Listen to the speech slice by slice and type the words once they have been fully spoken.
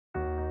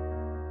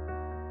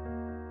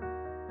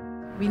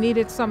We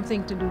needed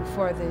something to do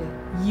for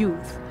the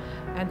youth.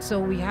 And so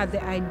we had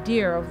the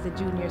idea of the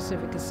Junior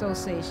Civic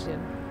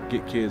Association.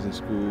 Get kids in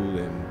school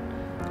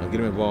and get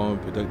them involved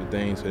in productive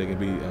things so they can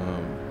be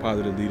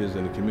positive leaders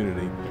in the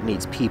community. It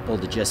needs people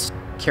to just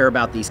care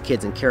about these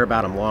kids and care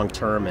about them long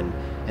term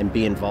and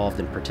be involved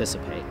and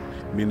participate.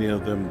 Many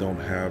of them don't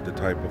have the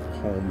type of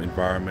home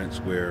environments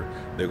where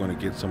they're going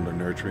to get some of the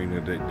nurturing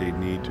that they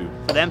need to.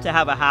 For them to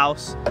have a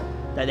house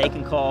that they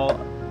can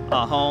call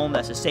a home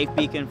that's a safe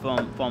beacon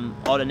from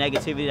all the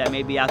negativity that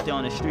may be out there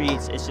on the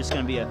streets, it's just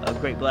going to be a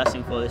great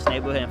blessing for this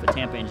neighborhood and for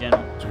Tampa in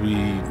general. We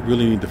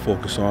really need to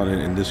focus on,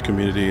 in this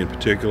community in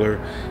particular,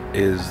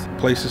 is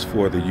places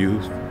for the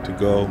youth to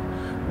go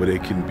where they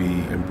can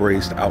be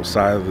embraced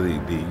outside of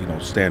the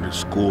standard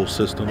school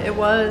system. It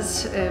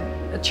was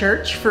a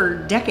church for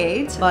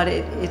decades, but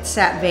it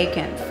sat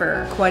vacant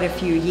for quite a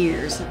few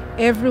years.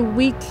 Every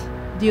week,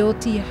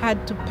 DOT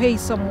had to pay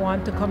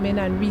someone to come in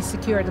and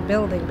re-secure the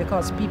building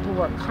because people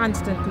were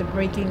constantly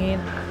breaking in.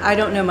 I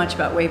don't know much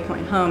about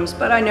Waypoint Homes,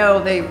 but I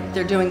know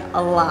they're doing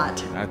a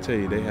lot. I tell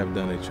you, they have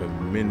done a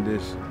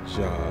tremendous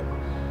job.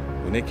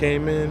 When they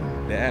came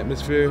in, the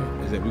atmosphere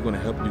is that we're going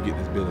to help you get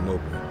this building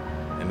open.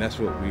 And that's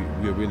what we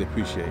really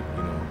appreciate,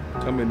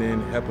 coming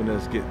in, helping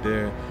us get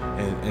there,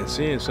 and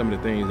seeing some of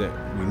the things that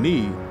we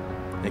need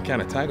and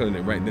kind of tackling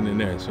it right then and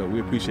there. So we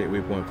appreciate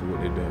Waypoint for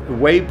what they're doing.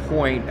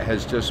 Waypoint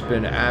has just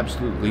been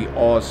absolutely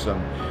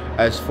awesome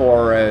as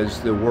far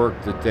as the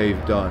work that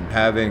they've done.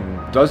 Having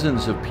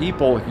dozens of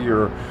people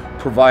here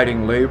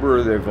providing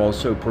labor, they've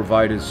also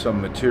provided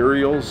some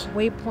materials.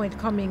 Waypoint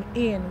coming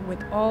in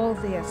with all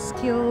their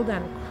skilled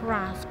and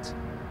craft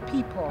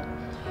people,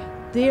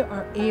 they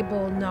are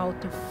able now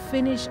to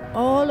finish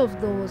all of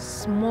those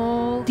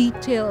small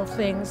detail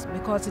things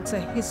because it's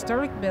a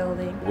historic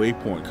building.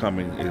 Waypoint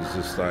coming is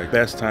just like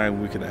best time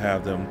we could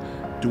have them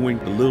doing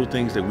the little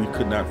things that we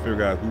could not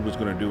figure out who was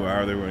going to do,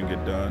 how they were going to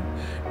get done,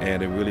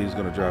 and it really is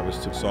going to drive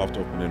us to soft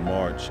open in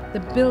March. The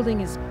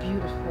building is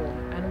beautiful,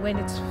 and when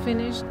it's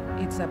finished,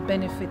 it's a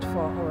benefit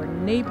for our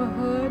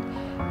neighborhood,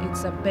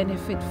 it's a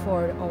benefit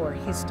for our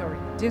historic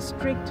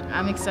district.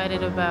 I'm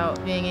excited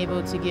about being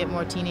able to get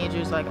more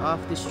teenagers off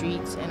the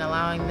streets and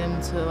allowing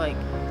them to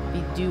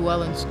do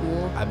well in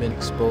school. I've been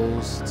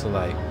exposed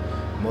to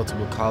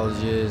multiple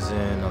colleges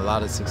and a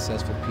lot of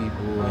successful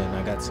people, and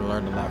I got to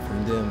learn a lot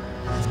from them.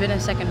 It's been a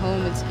second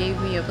home. It's gave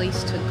me a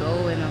place to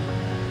go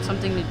and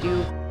something to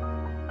do.